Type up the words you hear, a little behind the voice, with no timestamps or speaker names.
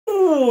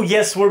Ooh,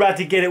 yes, we're about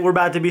to get it. We're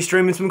about to be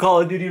streaming some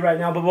Call of Duty right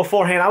now. But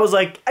beforehand, I was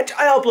like, I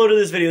uploaded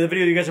this video, the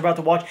video you guys are about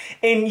to watch,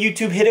 and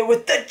YouTube hit it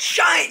with the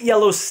giant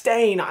yellow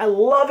stain. I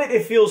love it.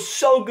 It feels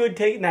so good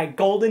taking that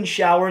golden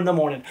shower in the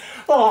morning.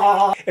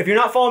 Ah. If you're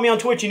not following me on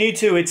Twitch, you need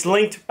to. It's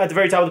linked at the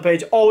very top of the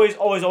page. Always,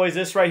 always, always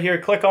this right here.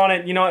 Click on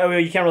it. You know,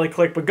 you can't really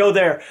click, but go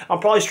there. I'm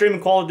probably streaming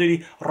Call of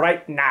Duty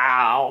right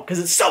now because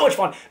it's so much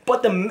fun.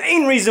 But the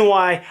main reason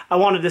why I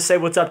wanted to say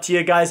what's up to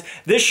you guys,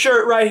 this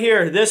shirt right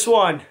here, this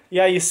one.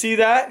 Yeah, you see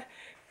that?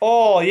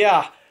 Oh,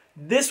 yeah.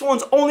 This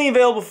one's only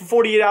available for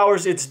 48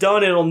 hours. It's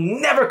done. It'll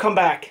never come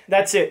back.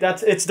 That's it.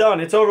 It's done.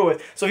 It's over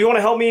with. So if you want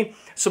to help me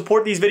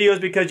support these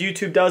videos because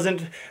YouTube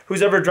doesn't,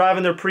 who's ever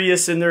driving their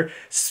Prius and their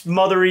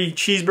smothery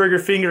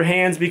cheeseburger finger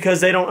hands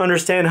because they don't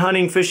understand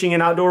hunting, fishing,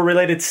 and outdoor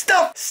related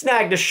stuff,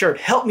 snag this shirt.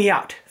 Help me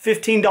out.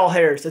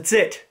 $15 That's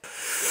it.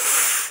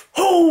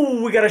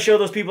 Oh, we got to show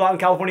those people out in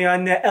California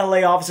and the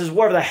LA offices,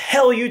 wherever the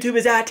hell YouTube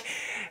is at.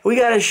 We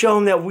got to show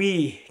them that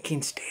we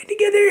can stand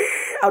together.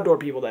 Outdoor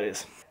people, that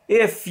is.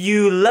 If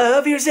you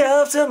love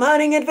yourself some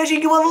hunting and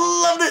fishing, you will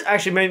love this.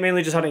 Actually,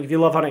 mainly just hunting. If you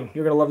love hunting,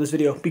 you're going to love this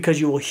video because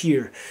you will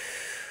hear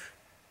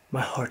my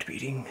heart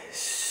beating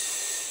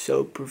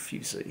so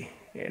profusely.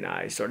 And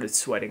I started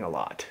sweating a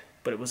lot,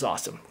 but it was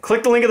awesome.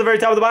 Click the link at the very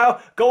top of the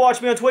bio. Go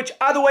watch me on Twitch.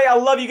 Either way, I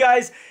love you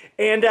guys.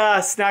 And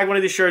snag one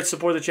of these shirts.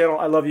 Support the channel.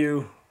 I love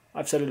you.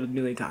 I've said it a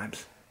million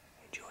times.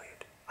 Enjoy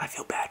it. I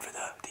feel bad for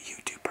the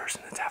YouTube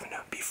person that's having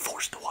to be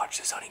forced to watch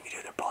this hunting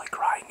video. They're probably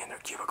crying in their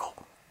cubicle.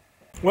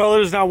 Well,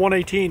 it is now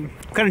 1:18.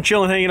 I'm kind of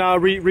chilling, hanging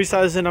out,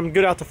 resizing. I'm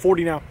good out to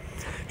 40 now.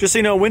 Just so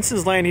you know,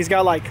 Winston's land, he's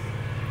got like,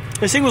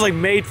 this thing was like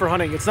made for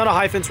hunting. It's not a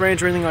high fence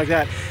ranch or anything like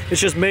that. It's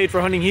just made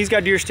for hunting. He's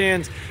got deer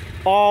stands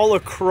all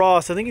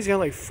across. I think he's got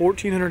like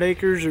 1,400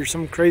 acres or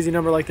some crazy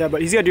number like that,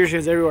 but he's got deer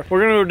stands everywhere.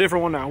 We're gonna do a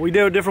different one now. We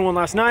did a different one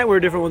last night. We're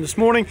a different one this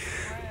morning.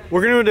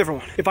 We're gonna do a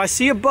different one. If I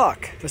see a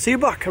buck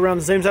around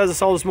the same size I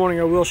saw this morning,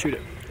 I will shoot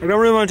it. I don't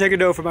really want to take a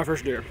doe for my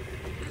first deer.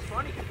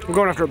 We're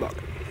going after a buck.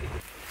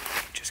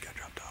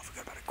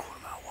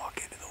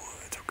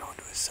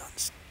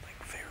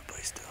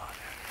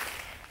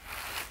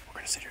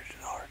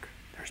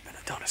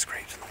 Ton of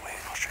scrapes in the way,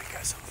 and I'll show you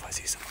guys some if I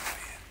see some on the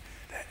way in.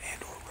 That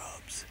and/or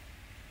rubs.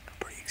 I'm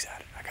pretty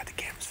excited. I got the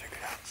cameras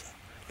figured out, so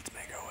let's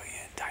make our way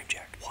in. Time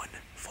check.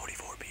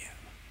 1:44 p.m.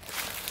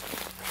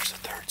 There's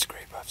the third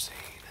scrape I've seen.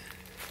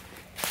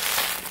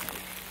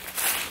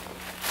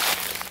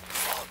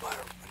 Followed by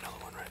another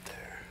one right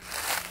there.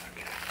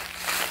 Okay.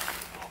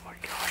 Oh my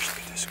gosh, look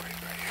at this scrape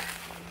right here.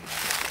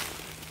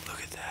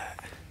 Look at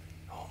that.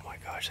 Oh my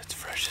gosh, that's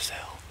fresh as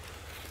hell.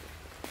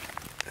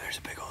 There's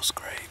a big old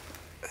scrape.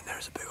 And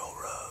there's a big old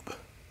rub.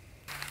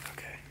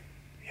 Okay,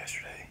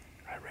 yesterday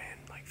I ran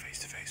like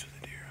face to face with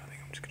a deer. I think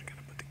I'm just gonna kind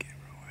of put the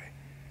camera away.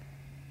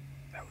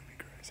 That would be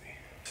crazy.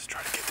 Just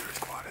try to get through as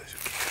quiet as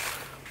we can.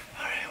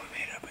 Alright, we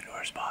made it up into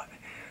our spot.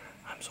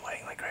 I'm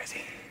sweating like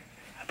crazy.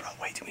 I brought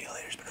way too many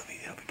layers, but it'll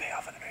be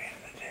payoff at the very end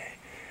of the day.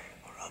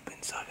 We're up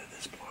inside of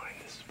this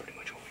blind. This is pretty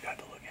much what we got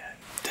to look at.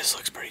 This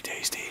looks pretty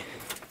tasty.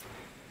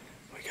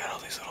 We got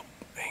all these little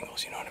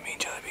angles, you know what I mean?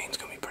 Jelly beans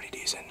gonna be pretty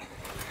decent.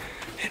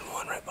 And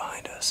one right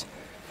behind us.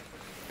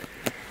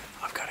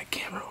 I've got a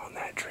camera on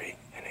that tree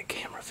and a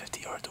camera 50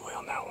 yards away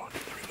on that one.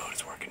 The remote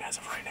is working as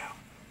of right now.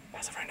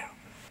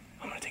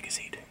 I'm gonna take a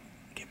seat,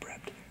 get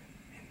prepped,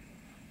 and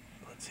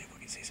let's see if we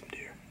can see some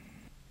deer.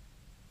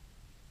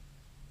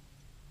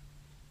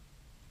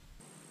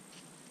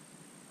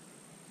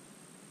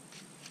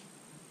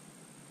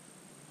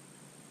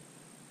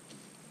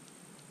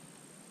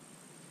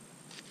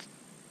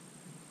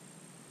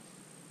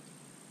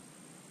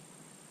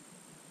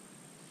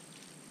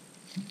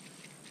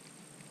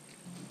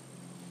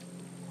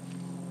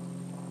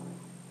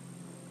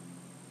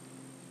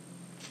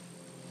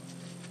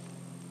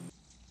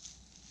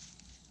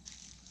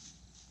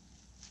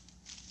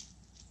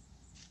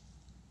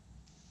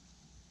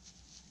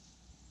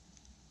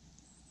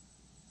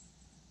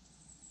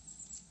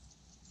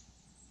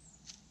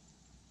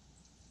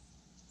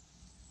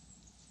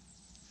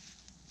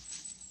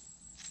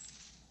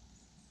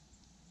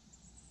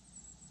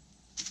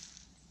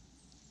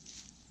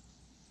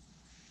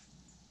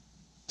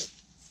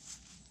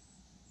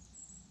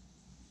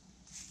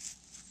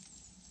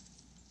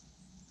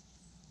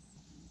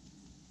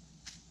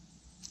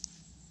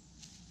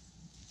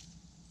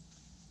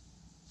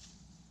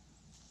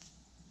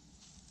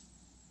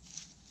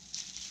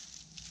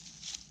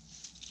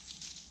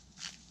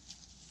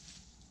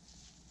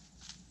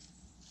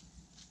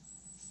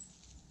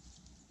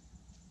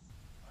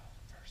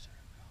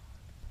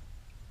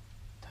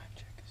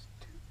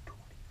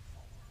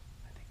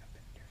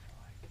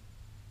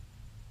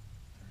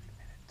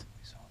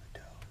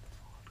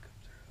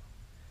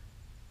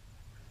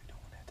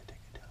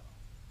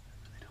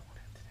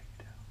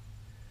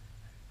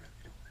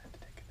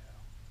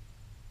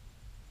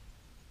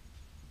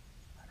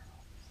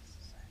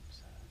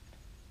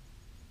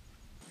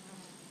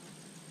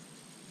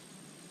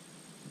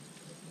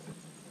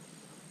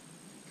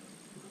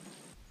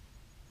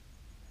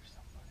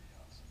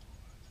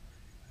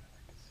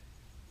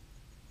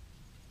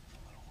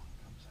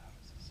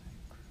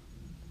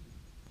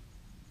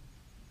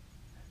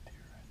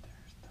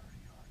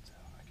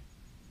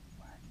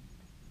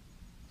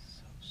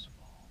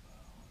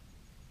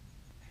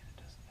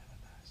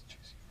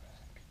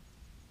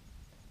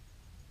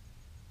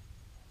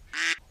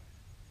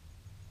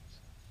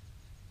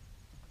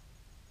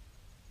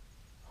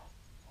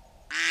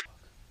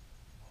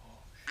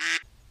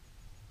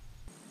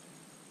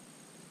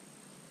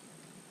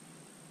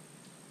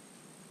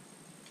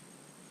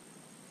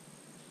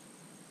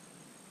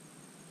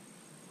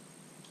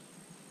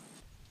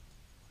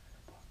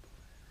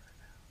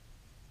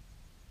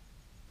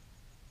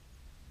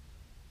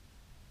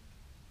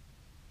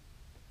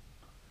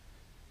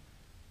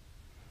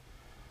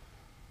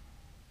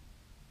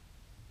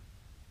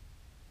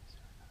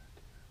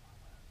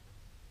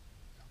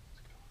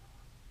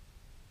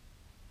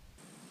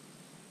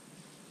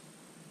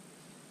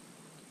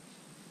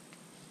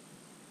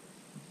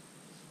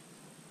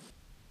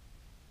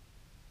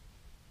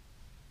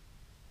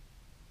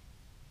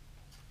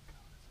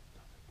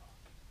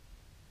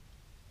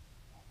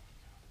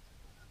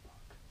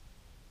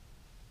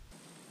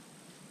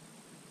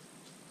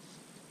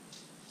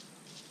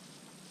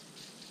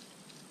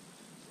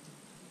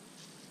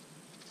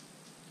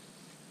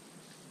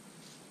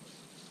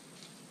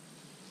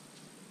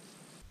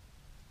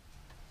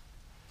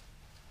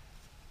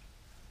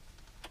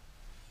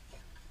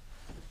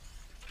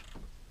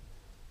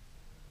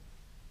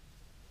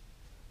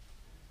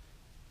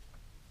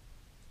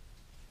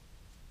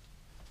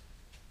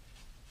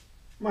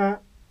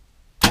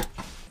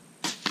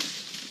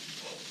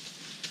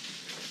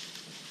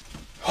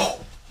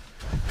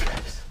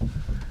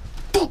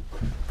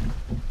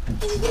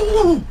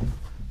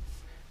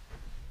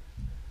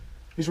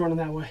 He's running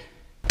that way.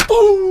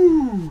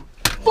 Boom!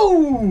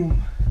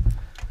 Boom!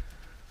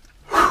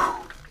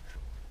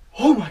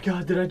 Oh my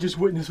God, did I just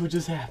witness what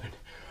just happened?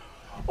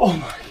 Oh my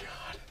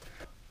God.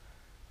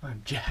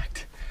 I'm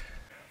jacked.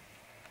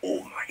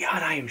 Oh my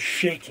God, I am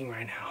shaking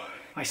right now.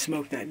 I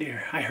smoked that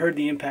deer. I heard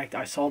the impact.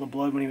 I saw the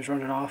blood when he was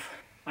running off.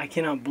 I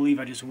cannot believe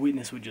I just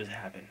witnessed what just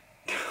happened.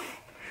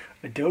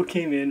 A doe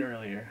came in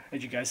earlier,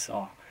 as you guys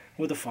saw,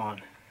 with a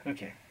fawn.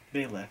 Okay,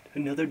 they left.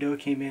 Another doe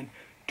came in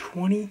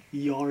 20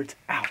 yards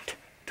out.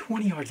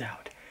 20 yards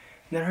out.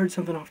 And then I heard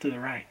something off to the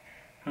right.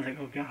 I was like,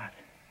 oh God,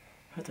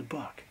 that's a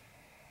buck.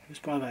 It was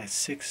probably like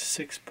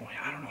 6 point.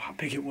 I don't know how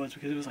big it was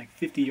because it was like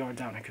 50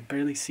 yards out and I could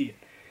barely see it.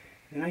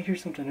 And then I hear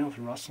something else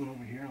rustling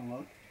over here and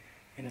look,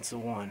 and it's the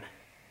one.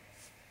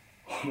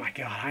 Oh my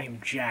God, I am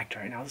jacked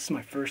right now. This is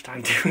my first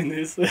time doing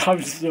this.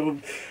 Let's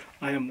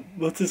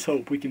just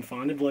hope we can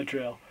find a blood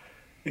trail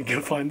and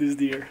go find this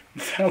deer.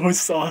 That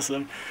was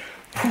awesome.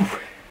 Whew.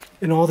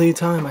 And all the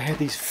time I had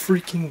these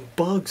freaking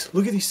bugs.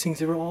 Look at these things,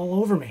 they were all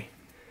over me.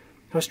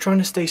 I was trying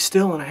to stay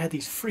still and I had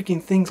these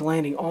freaking things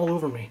landing all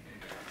over me.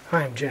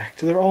 I am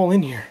jacked. They're all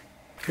in here.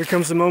 Here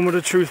comes the moment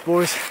of truth,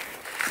 boys.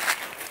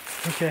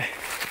 Okay.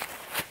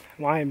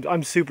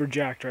 I'm super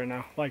jacked right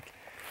now. Like,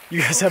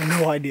 you guys have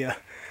no idea.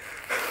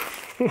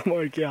 Oh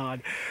my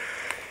God.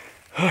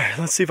 Alright,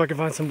 let's see if I can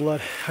find some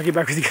blood. I'll get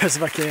back with you guys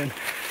if I can.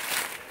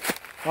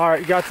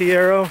 Alright, got the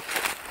arrow.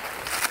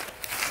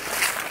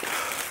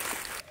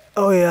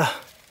 Oh yeah.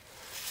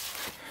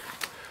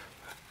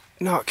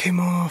 No, it came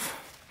off.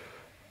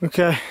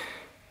 Okay.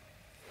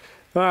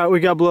 Alright, we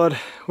got blood.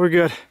 We're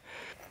good.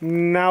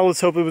 Now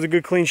let's hope it was a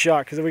good clean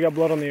shot because we got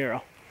blood on the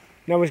arrow.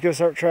 Now we're just going to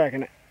start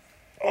tracking it.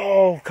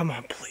 Oh, come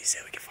on, please say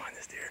we can find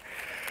this deer.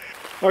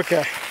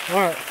 Okay,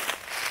 alright.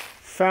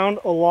 Found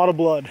a lot of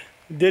blood.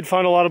 Did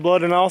find a lot of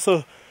blood, and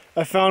also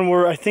I found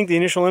where I think the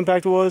initial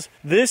impact was.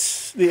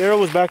 The arrow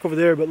was back over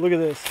there, but look at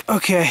this.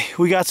 Okay,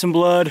 we got some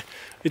blood.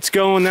 It's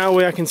going that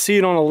way. I can see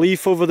it on a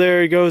leaf over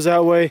there. It goes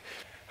that way.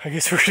 I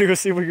guess we're gonna go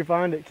see if we can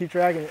find it. Keep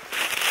tracking it.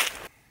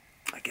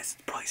 I guess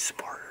it's probably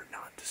smarter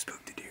not to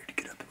spook the deer to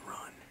get up and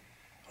run.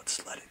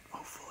 Let's let it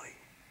hopefully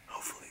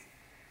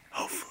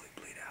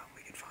bleed out.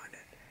 We can find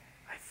it.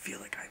 I feel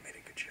like I made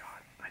a good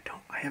shot.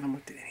 I haven't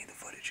looked at any of the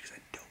footage because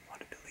I don't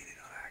want to delete it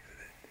on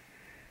accident.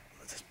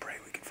 Let's just pray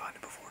we can find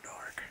it before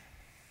dark.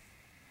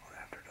 Or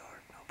after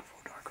dark. No, before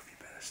dark would be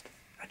best.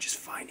 Just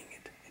finding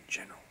it in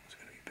general is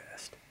going to be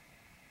best.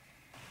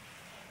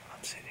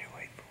 I'm sitting here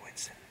waiting for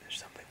Winston and there's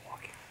something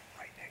walking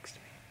right next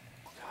to me.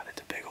 Oh God,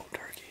 it's a big old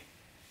turkey.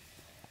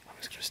 I'm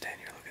just going to stand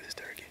here and look at this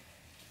turkey.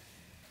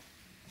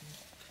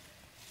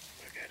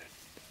 Look at it.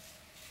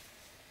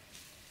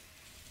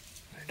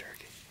 That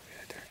turkey. Look at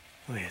that turkey.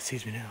 Oh yeah, it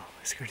sees me now.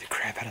 I scared the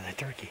crap out of that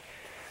turkey.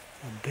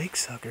 A big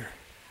sucker.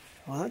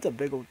 Well, that's a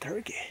big old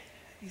turkey.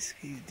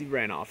 He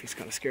ran off. He's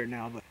kind of scared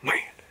now, but man,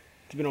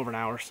 it's been over an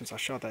hour since I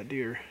shot that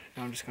deer.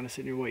 Now I'm just kind of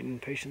sitting here waiting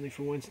patiently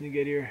for Winston to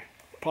get here.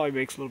 Probably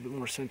makes a little bit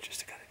more sense just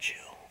to kind of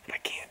chill, but I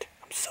can't.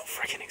 I'm so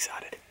freaking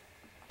excited.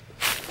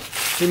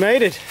 We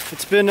made it.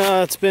 It's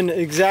been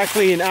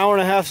exactly an hour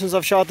and a half since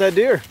I've shot that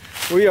deer.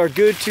 We are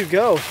good to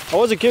go. I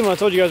wasn't kidding when I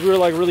told you guys we were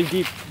like really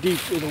deep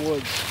in the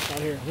woods out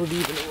here. We're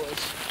deep in the woods.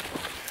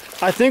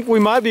 I think we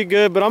might be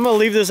good, but I'm gonna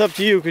leave this up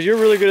to you because you're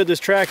really good at this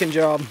tracking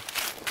job.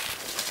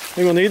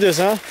 You're gonna need this,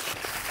 huh?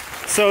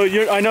 So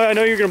I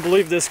know you're gonna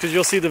believe this because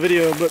you'll see the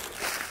video, but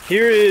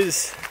here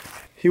is,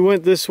 he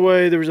went this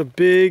way. There was a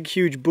big,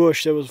 huge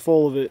bush that was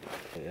full of it.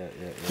 Yeah.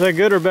 Is that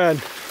good or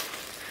bad?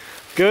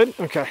 Good?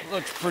 Okay.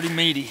 Looks pretty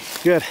meaty.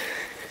 Good.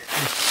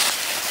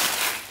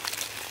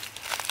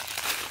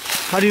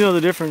 How do you know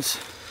the difference?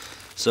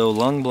 So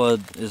lung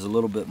blood is a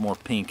little bit more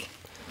pink,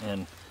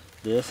 and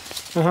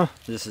this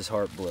is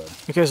heart blood.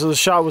 Okay, so the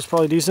shot was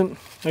probably decent,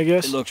 I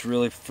guess? It looks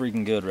really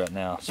freaking good right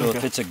now. So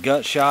if it's a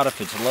gut shot,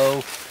 if it's low,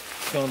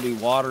 it's gonna be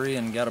watery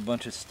and got a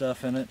bunch of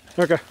stuff in it.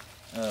 Okay.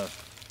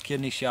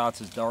 Kidney shots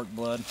is dark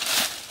blood.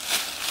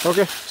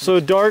 Okay,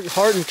 so dark,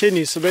 heart and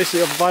kidneys, so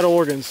basically vital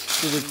organs.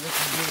 Looking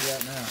good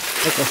right now.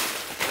 Okay.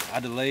 I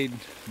delayed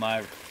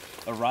my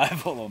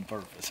arrival on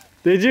purpose.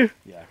 Did you?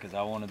 Yeah, because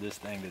I wanted this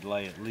thing to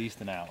lay at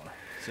least an hour.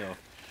 So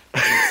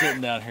I've been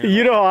sitting down here.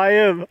 You know how I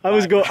am. I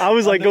was going. He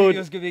was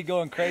gonna be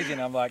going crazy,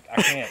 and I'm like,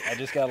 I can't. I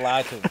just gotta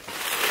lie to him.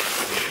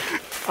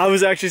 I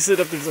was actually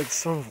sitting up there, like,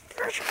 son of a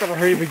bitch, I gotta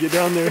hurry up and get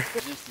down there.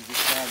 Just as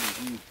excited as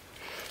you.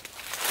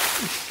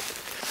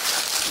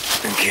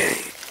 Okay,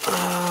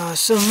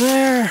 some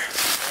there.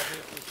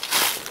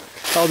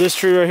 Oh, this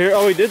tree right here.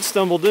 Oh, he did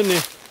stumble, didn't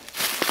he?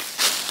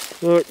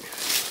 Look.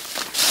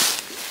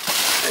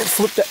 And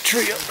flip that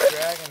tree up.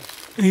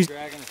 He's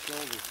dragging his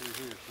shoulder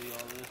through here. See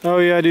all this? Oh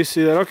yeah, I do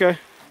see that. Okay.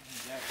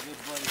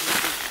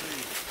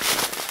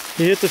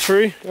 He hit the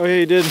tree? Oh yeah,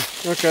 he did.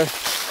 Okay.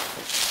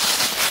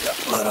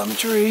 Got blood on the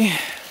tree.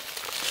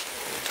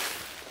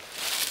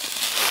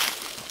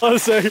 Hold on a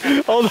sec.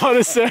 Hold on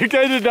a sec.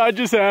 That did not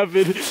just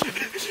happen.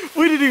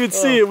 We didn't even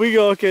see it. We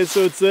go, okay,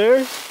 so it's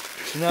there.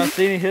 And I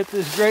seen he hit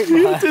this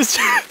grapevine.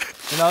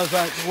 And I was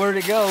like, where'd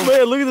it go?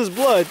 Man, look at this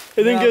blood.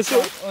 And then guess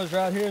what? I was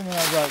right here, and then I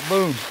was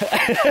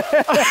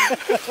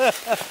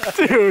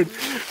like, boom. Dude,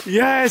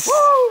 yes.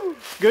 Woo!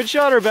 Good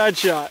shot or bad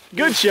shot?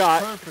 Good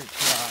shot. Perfect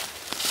shot.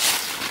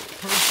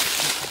 Perfect.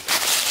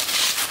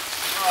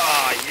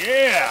 Oh,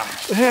 yeah.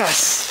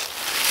 Yes.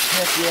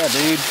 Heck yeah,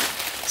 dude.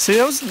 See,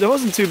 that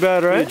wasn't too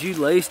bad, right? Dude,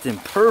 you laced him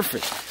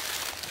perfect.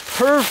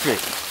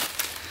 Perfect.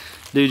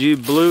 Dude, you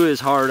blew his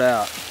heart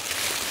out.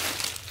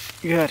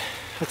 Good.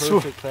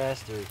 Perfect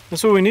pass through.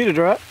 That's what we needed,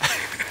 right?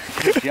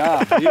 Good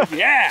job, dude.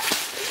 Yeah.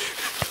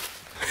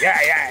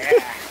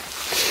 Yeah.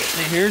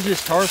 See, here's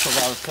this tarsal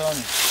I was telling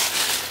you.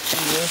 See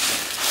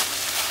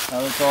this?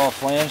 Now it's all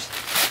flanged,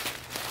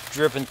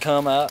 dripping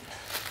cum out.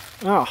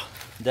 Oh.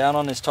 Down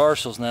on his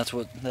tarsals, and that's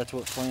what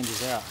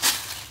flanges out.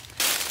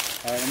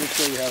 All right, let me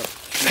show you how to.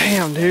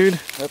 Damn, dude.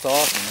 That's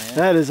awesome, man.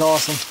 That is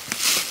awesome.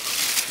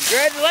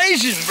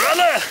 Congratulations,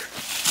 brother.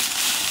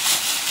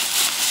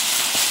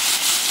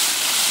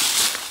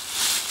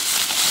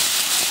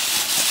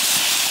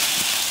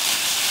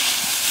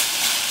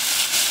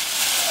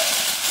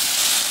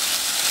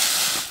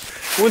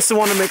 Winston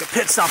wanted to make a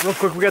pit stop real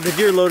quick. We got the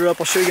gear loaded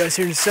up. I'll show you guys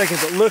here in a second,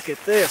 but look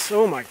at this.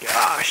 Oh my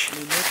gosh. Dude,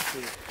 look at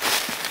this.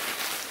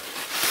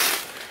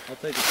 I'll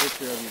take a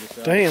picture of you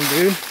beside. Damn,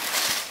 dude.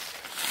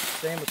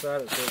 Stand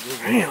beside it so it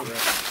gives you Damn.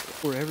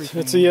 where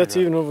everything. It's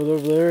even over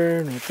there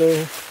and right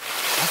there.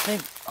 I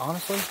think,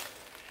 honestly,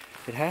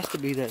 it has to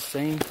be that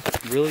same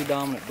really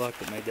dominant buck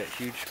that made that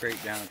huge scrape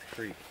down at the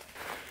creek.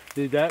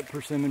 Dude, that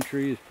persimmon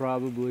tree is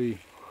probably,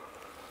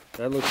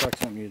 that looks like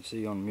something you'd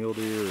see on mule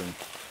deer and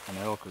an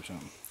elk or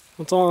something.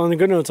 It's all on the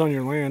good note, it's on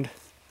your land.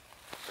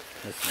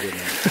 That's a good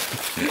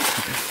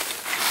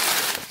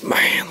one.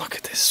 Man, look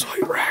at this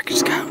sweet rack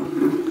it's got.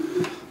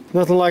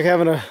 Nothing like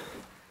having a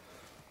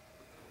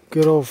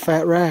good old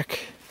fat rack.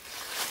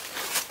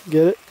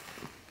 Get it?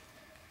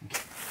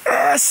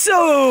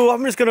 So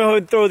I'm just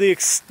gonna throw the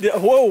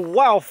whoa,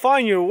 wow,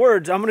 find your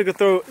words. I'm gonna go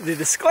throw the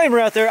disclaimer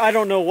out there. I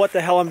don't know what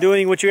the hell I'm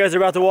doing, what you guys are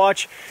about to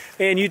watch,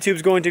 and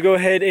YouTube's going to go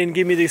ahead and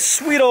give me the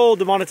sweet old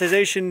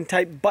demonetization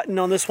type button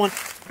on this one.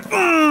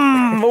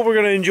 But we're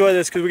gonna enjoy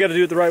this because we got to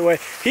do it the right way.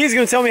 He's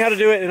gonna tell me how to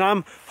do it, and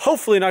I'm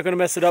hopefully not gonna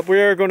mess it up. We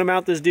are going to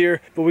mount this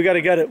deer, but we got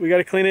to gut it. We got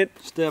to clean it.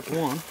 Step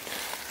one.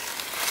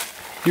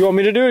 You want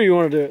me to do it, or you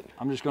want to do it?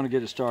 I'm just gonna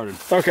get it started.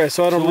 Okay,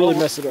 so I don't really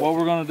mess it up. What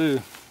we're gonna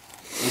do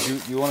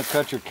is you want to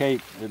cut your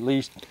cape at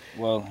least,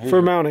 well,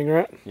 for mounting,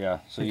 right? Yeah,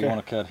 so you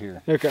want to cut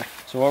here. Okay.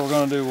 So what we're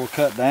going to do, we'll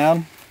cut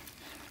down,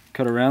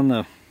 cut around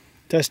the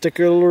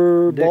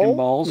testicular dick and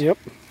balls. Yep.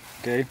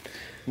 Okay.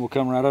 We'll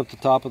come right up the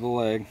top of the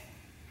leg,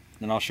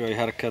 then I'll show you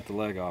how to cut the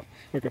leg off.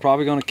 Okay. We're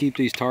probably going to keep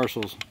these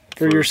tarsals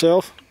for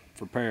yourself?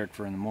 For Parrot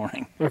for in the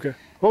morning. Okay.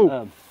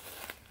 Oh.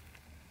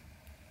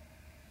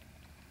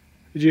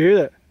 Did you hear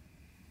that?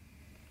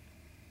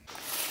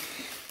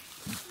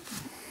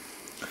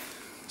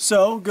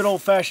 So, good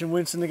old-fashioned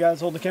Winston, the guy that's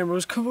holding the camera,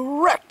 was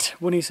correct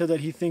when he said that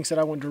he thinks that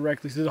I went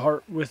directly through the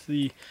heart with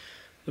the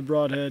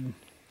broadhead.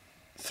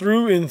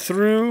 Through and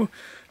through,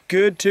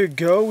 good to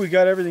go. We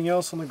got everything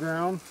else on the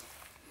ground.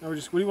 Now what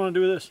do you want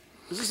to do with this?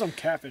 This is some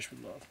catfish we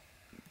love.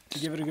 To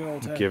give it a good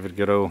old tap. Give it a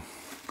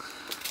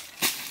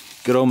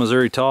good old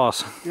Missouri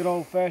toss. Good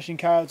old-fashioned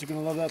coyotes are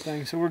going to love that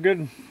thing. So we're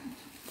good.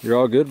 You're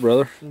all good,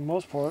 brother. For the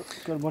most part.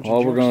 Got a bunch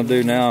All we're going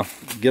to do now,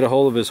 get a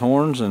hold of his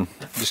horns and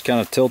just kind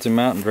of tilt him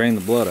out and drain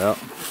the blood out.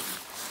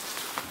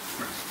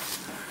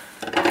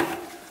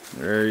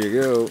 There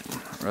you go.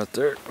 Right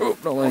there. Oh,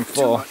 don't let him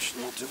fall. Not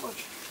too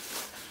much.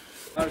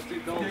 Thank you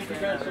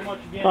guys so much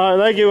again. All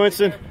right, thank you,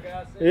 Winston.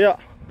 Yeah.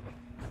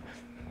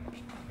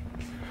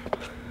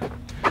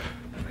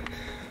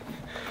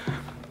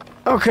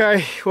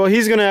 Okay, well,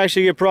 he's going to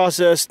actually get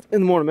processed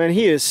in the morning. Man,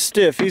 he is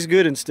stiff. He's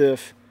good and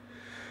stiff.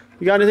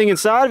 You got anything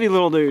inside of you,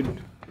 little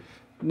dude?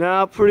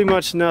 No, pretty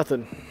much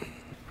nothing.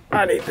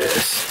 I need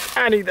this.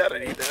 I need that. I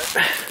need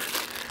that.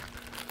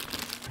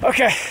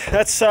 Okay,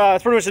 that's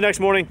pretty much the next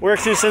morning. We're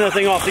actually gonna send that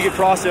thing off to get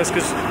processed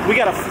because we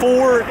got a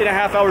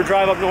 4.5-hour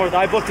drive up north.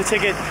 I booked a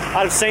ticket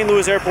out of St.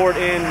 Louis Airport,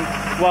 and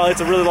well,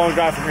 it's a really long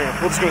drive from here.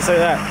 We're just gonna say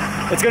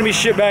that. It's gonna be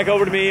shipped back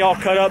over to me, all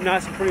cut up,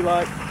 nice and pretty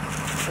light,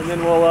 and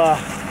then we'll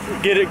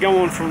get it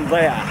going from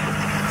there.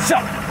 So,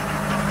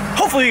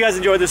 hopefully you guys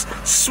enjoyed this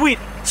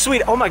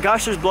sweet, oh my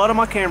gosh, there's blood on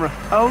my camera.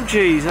 Oh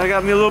geez, I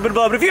got me a little bit of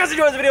blood. But if you guys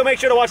enjoyed the video, make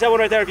sure to watch that one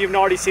right there. If you haven't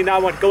already seen that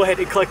one, go ahead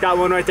and click that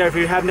one right there if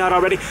you have not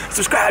already.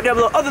 Subscribe down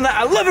below. Other than that,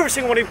 I love every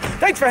single one of you.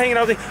 Thanks for hanging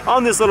out with me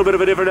on this little bit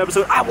of a different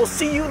episode. I will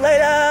see you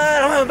later.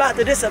 I'm about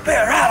to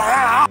disappear.